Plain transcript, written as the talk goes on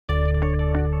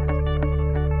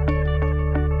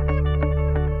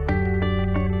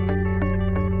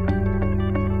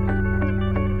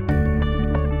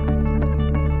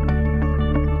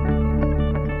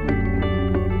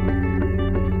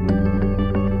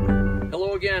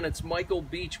again, it's Michael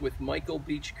Beach with Michael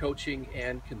Beach Coaching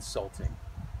and Consulting.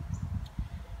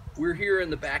 We're here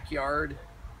in the backyard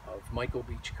of Michael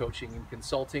Beach Coaching and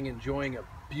Consulting, enjoying a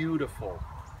beautiful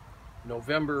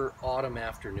November autumn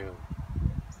afternoon.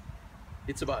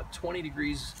 It's about 20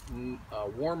 degrees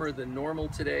warmer than normal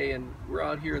today, and we're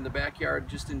out here in the backyard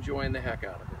just enjoying the heck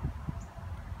out of it.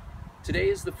 Today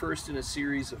is the first in a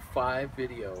series of 5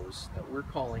 videos that we're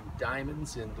calling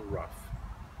Diamonds in the Rough.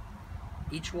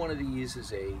 Each one of these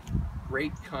is a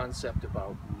great concept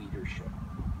about leadership.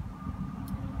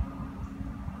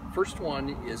 First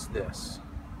one is this: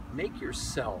 make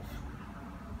yourself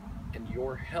and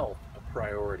your health a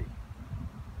priority.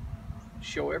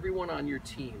 Show everyone on your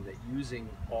team that using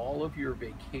all of your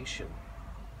vacation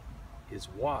is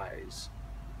wise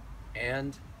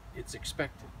and it's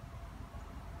expected.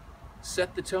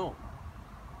 Set the tone.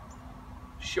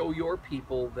 Show your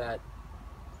people that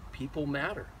people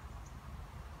matter.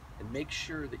 And make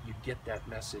sure that you get that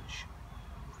message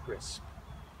crisp.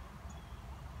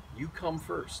 You come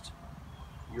first.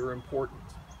 You're important.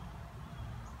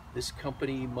 This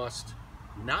company must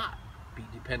not be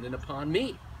dependent upon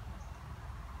me.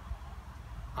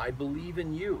 I believe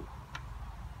in you,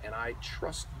 and I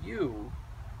trust you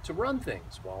to run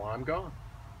things while I'm gone.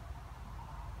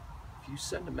 If you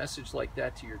send a message like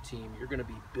that to your team, you're going to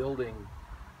be building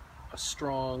a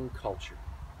strong culture.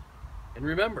 And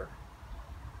remember,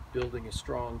 building a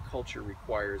strong culture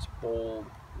requires bold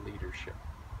leadership.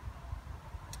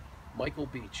 Michael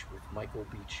Beach with Michael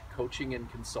Beach Coaching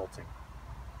and Consulting,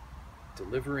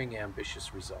 delivering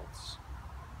ambitious results.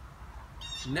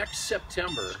 Next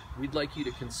September, we'd like you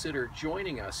to consider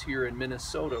joining us here in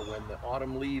Minnesota when the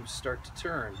autumn leaves start to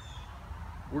turn.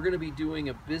 We're going to be doing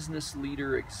a business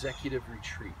leader executive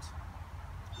retreat.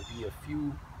 We'll be a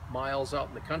few miles out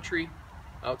in the country,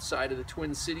 outside of the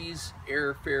Twin Cities.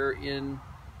 Airfare in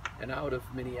and out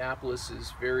of Minneapolis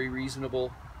is very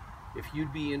reasonable. If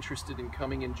you'd be interested in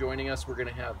coming and joining us, we're going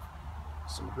to have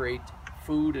some great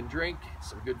food and drink,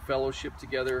 some good fellowship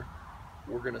together.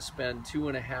 We're going to spend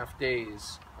 2.5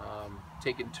 days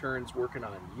taking turns working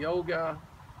on yoga,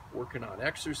 working on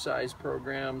exercise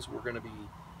programs. We're going to be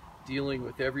dealing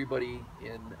with everybody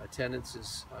in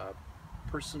attendance's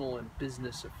personal and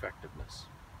business effectiveness.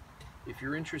 If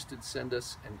you're interested, send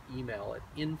us an email at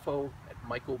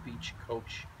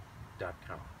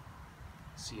info@michaelbeachcoach.com.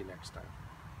 See you next time.